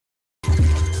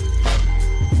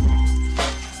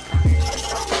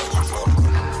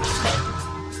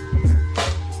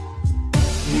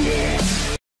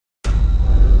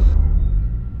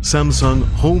Samsung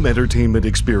home entertainment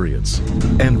experience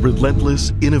and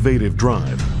relentless innovative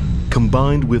drive,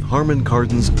 combined with Harman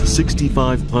Kardon's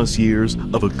 65+ years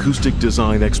of acoustic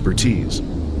design expertise,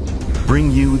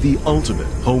 bring you the ultimate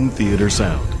home theater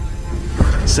sound.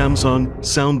 Samsung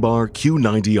Soundbar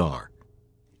Q90R.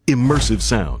 Immersive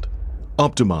sound,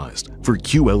 optimized for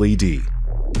QLED.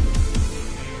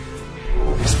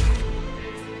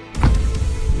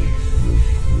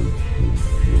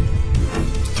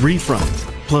 Three front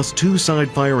plus 2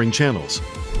 side firing channels.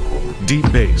 Deep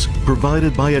bass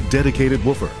provided by a dedicated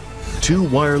woofer. 2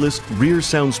 wireless rear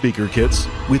sound speaker kits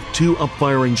with 2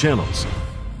 up-firing channels.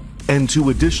 And 2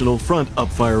 additional front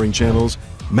up-firing channels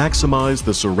maximize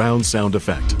the surround sound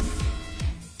effect.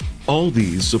 All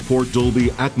these support Dolby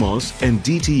Atmos and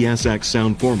DTS:X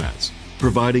sound formats,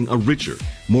 providing a richer,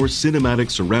 more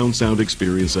cinematic surround sound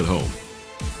experience at home.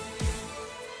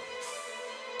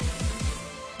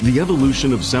 The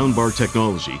evolution of soundbar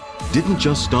technology didn't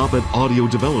just stop at audio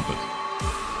development.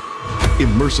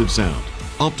 Immersive sound,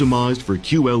 optimized for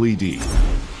QLED.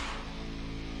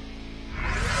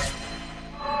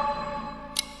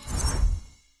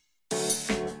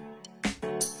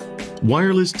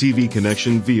 Wireless TV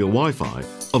connection via Wi-Fi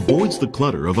avoids the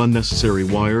clutter of unnecessary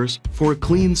wires for a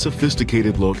clean,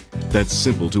 sophisticated look that's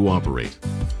simple to operate.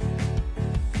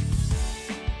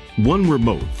 One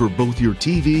remote for both your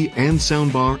TV and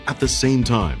soundbar at the same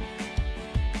time.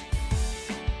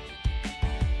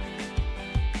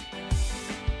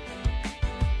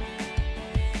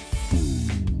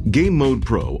 Game Mode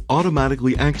Pro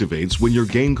automatically activates when your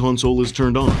game console is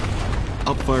turned on.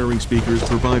 Up-firing speakers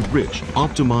provide rich,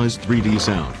 optimized 3D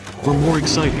sound for more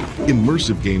exciting,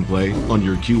 immersive gameplay on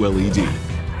your QLED.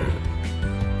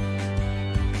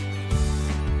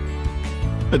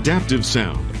 Adaptive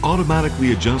sound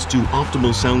automatically adjusts to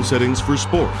optimal sound settings for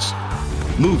sports,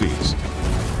 movies,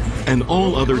 and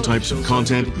all other types of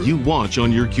content you watch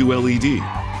on your QLED.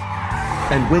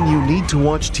 And when you need to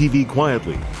watch TV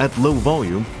quietly at low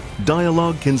volume,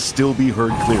 dialogue can still be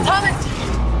heard clearly. Thomas,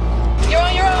 you're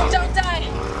on your own, don't die!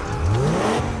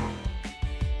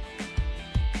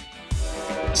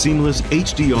 Seamless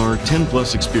HDR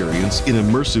 10+ experience in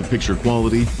immersive picture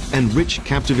quality and rich,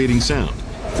 captivating sound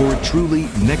for a truly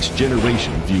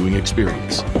next-generation viewing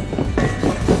experience.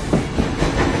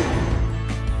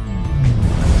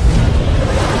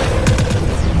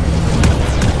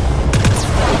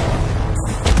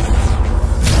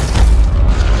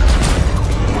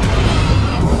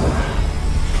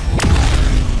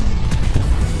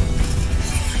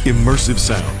 Immersive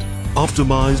sound,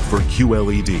 optimized for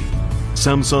QLED.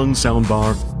 Samsung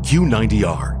Soundbar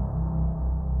Q90R.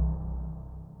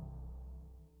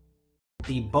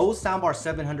 The Bose Soundbar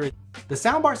 700. The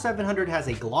Soundbar 700 has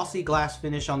a glossy glass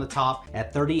finish on the top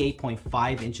at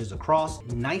 38.5 inches across,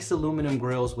 nice aluminum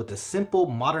grills with a simple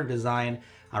modern design.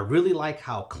 I really like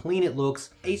how clean it looks.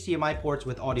 HDMI ports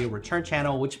with audio return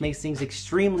channel, which makes things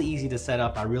extremely easy to set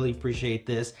up. I really appreciate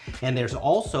this. And there's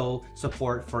also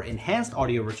support for enhanced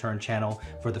audio return channel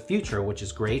for the future, which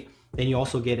is great. Then you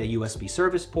also get a USB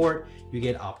service port, you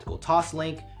get optical toss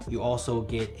link, you also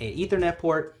get an Ethernet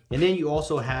port, and then you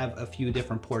also have a few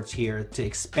different ports here to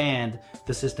expand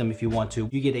the system if you want to.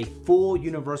 You get a full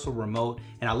universal remote,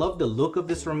 and I love the look of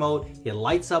this remote. It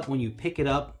lights up when you pick it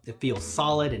up. It feels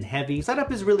solid and heavy.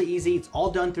 Setup is really easy. It's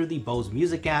all done through the Bose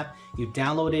Music app. You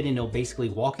download it and it'll basically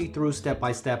walk you through step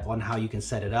by step on how you can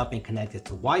set it up and connect it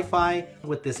to Wi-Fi.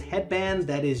 With this headband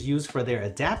that is used for their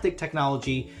adaptive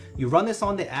technology, you run this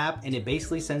on the app and it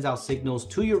basically sends out signals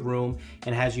to your room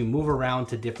and has you move around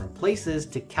to different places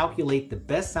to calculate the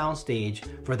best sound stage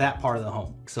for that part of the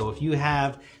home. So if you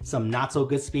have some not so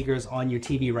good speakers on your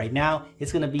TV right now,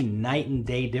 it's gonna be night and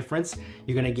day difference.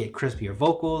 You're gonna get crispier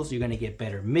vocals, you're gonna get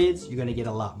better mids, you're gonna get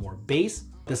a lot more bass.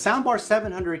 The Soundbar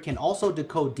 700 can also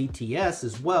decode DTS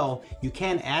as well. You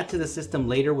can add to the system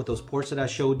later with those ports that I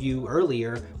showed you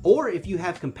earlier, or if you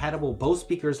have compatible Bose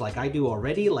speakers like I do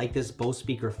already, like this Bose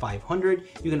Speaker 500,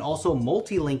 you can also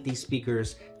multi-link these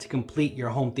speakers to complete your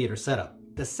home theater setup.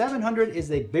 The 700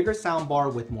 is a bigger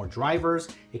soundbar with more drivers.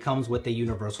 It comes with a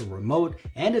universal remote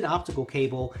and an optical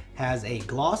cable, has a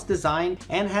gloss design,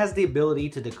 and has the ability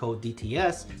to decode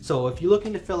DTS. So if you're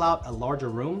looking to fill out a larger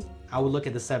room, I would look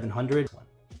at the 700.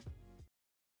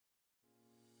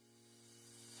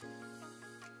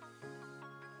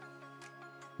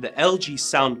 The LG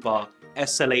Soundbar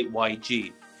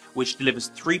SL8YG, which delivers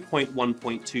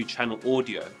 3.1.2 channel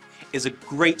audio, is a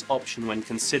great option when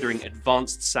considering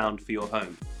advanced sound for your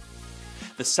home.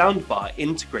 The soundbar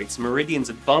integrates Meridian's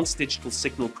advanced digital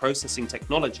signal processing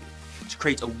technology to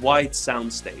create a wide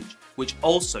soundstage, which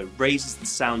also raises the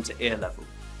sound to ear level.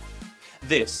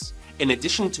 This, in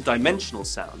addition to dimensional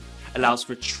sound, allows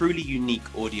for a truly unique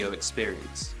audio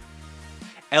experience.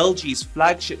 LG's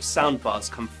flagship soundbars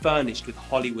come furnished with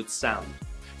Hollywood sound,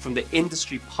 from the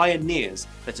industry pioneers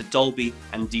that are Dolby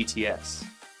and DTS.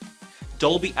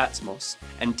 Dolby Atmos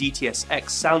and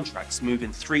DTS-X soundtracks move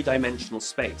in three-dimensional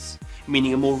space,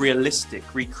 meaning a more realistic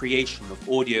recreation of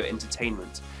audio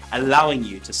entertainment, allowing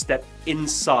you to step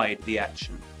inside the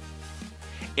action.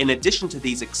 In addition to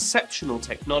these exceptional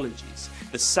technologies,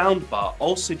 the soundbar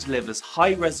also delivers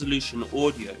high-resolution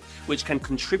audio which can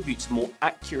contribute to more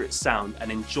accurate sound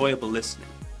and enjoyable listening.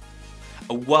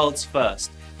 A world's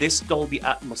first, this Dolby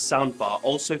Atmos soundbar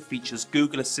also features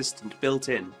Google Assistant built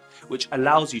in, which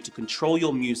allows you to control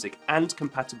your music and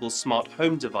compatible smart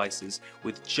home devices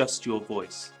with just your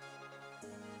voice.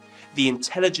 The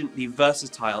intelligently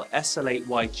versatile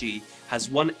SL8YG has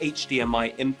one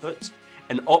HDMI input,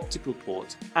 an optical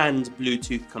port, and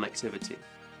Bluetooth connectivity.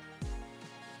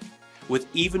 With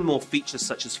even more features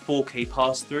such as 4K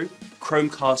pass-through,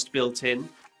 Chromecast built in,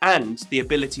 and the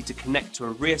ability to connect to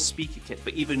a rear speaker kit for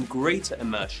even greater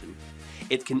immersion,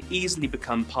 it can easily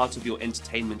become part of your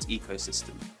entertainment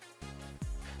ecosystem.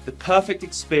 The perfect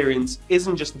experience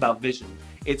isn't just about vision,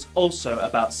 it's also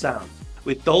about sound.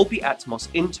 With Dolby Atmos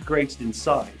integrated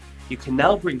inside, you can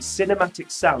now bring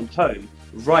cinematic sound home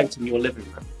right in your living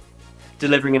room,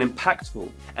 delivering an impactful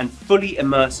and fully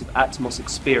immersive Atmos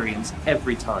experience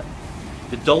every time.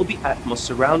 The Dolby Atmos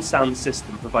surround sound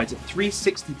system provides a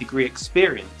 360-degree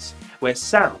experience where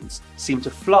sounds seem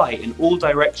to fly in all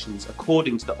directions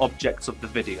according to the objects of the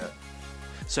video.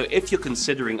 So if you're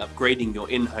considering upgrading your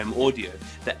in-home audio,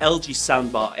 the LG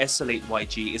Soundbar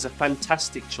SL8YG is a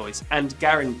fantastic choice and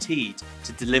guaranteed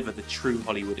to deliver the true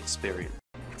Hollywood experience.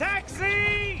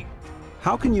 Taxi!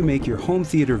 How can you make your home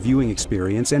theater viewing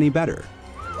experience any better?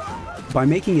 By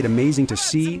making it amazing to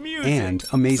see and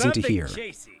amazing to hear.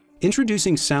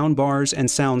 Introducing soundbars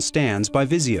and sound stands by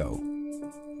VIZIO.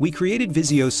 We created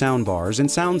VIZIO soundbars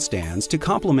and sound stands to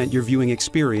complement your viewing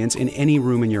experience in any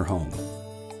room in your home.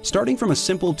 Starting from a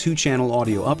simple 2-channel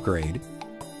audio upgrade,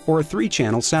 or a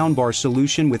 3-channel soundbar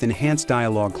solution with enhanced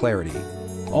dialogue clarity,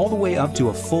 all the way up to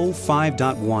a full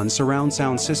 5.1 surround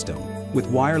sound system with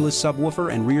wireless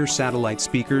subwoofer and rear satellite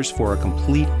speakers for a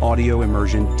complete audio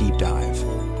immersion deep dive.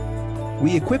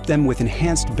 We equip them with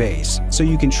enhanced bass so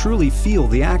you can truly feel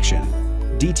the action,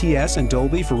 DTS and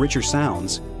Dolby for richer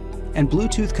sounds, and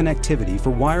Bluetooth connectivity for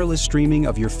wireless streaming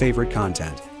of your favorite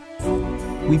content.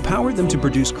 We powered them to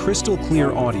produce crystal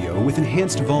clear audio with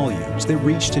enhanced volumes that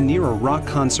reach to near a rock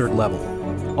concert level,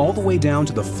 all the way down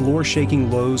to the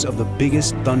floor-shaking lows of the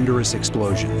biggest thunderous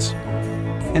explosions.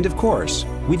 And of course,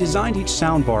 we designed each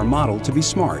soundbar model to be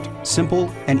smart, simple,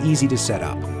 and easy to set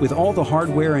up, with all the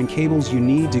hardware and cables you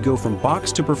need to go from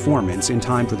box to performance in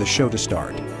time for the show to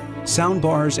start.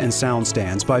 Soundbars and sound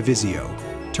stands by VIZIO.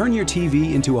 Turn your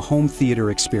TV into a home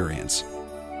theater experience.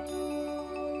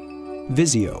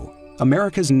 VIZIO,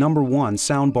 America's #1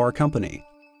 soundbar company.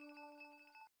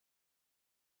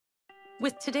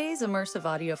 With today's immersive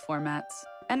audio formats,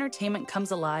 entertainment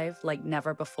comes alive like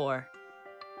never before.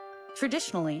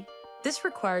 Traditionally, this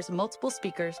requires multiple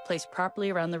speakers placed properly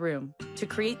around the room to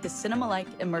create the cinema-like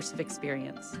immersive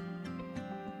experience.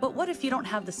 But what if you don't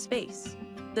have the space,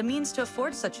 the means to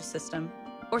afford such a system,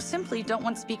 or simply don't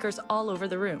want speakers all over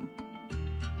the room?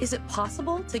 Is it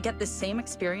possible to get this same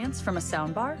experience from a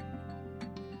soundbar?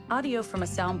 Audio from a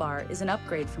soundbar is an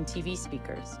upgrade from TV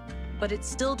speakers, but it's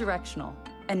still directional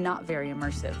and not very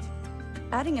immersive.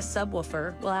 Adding a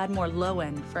subwoofer will add more low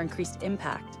end for increased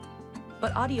impact,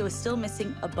 but audio is still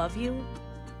missing above you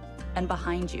and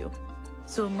behind you,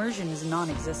 so immersion is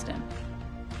non-existent.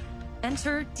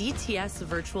 Enter DTS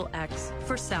Virtual X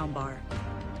for soundbar.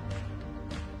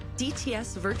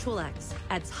 DTS Virtual X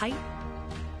adds height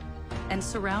and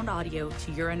surround audio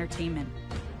to your entertainment,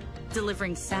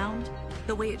 delivering sound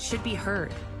the way it should be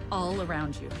heard all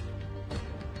around you.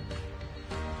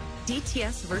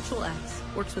 DTS Virtual X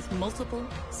works with multiple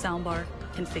soundbar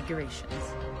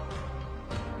configurations,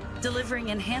 delivering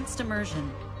enhanced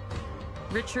immersion,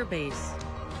 richer bass,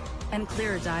 and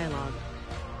clearer dialogue.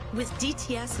 With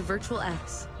DTS Virtual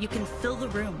X, you can fill the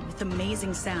room with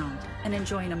amazing sound and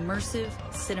enjoy an immersive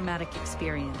cinematic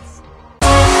experience.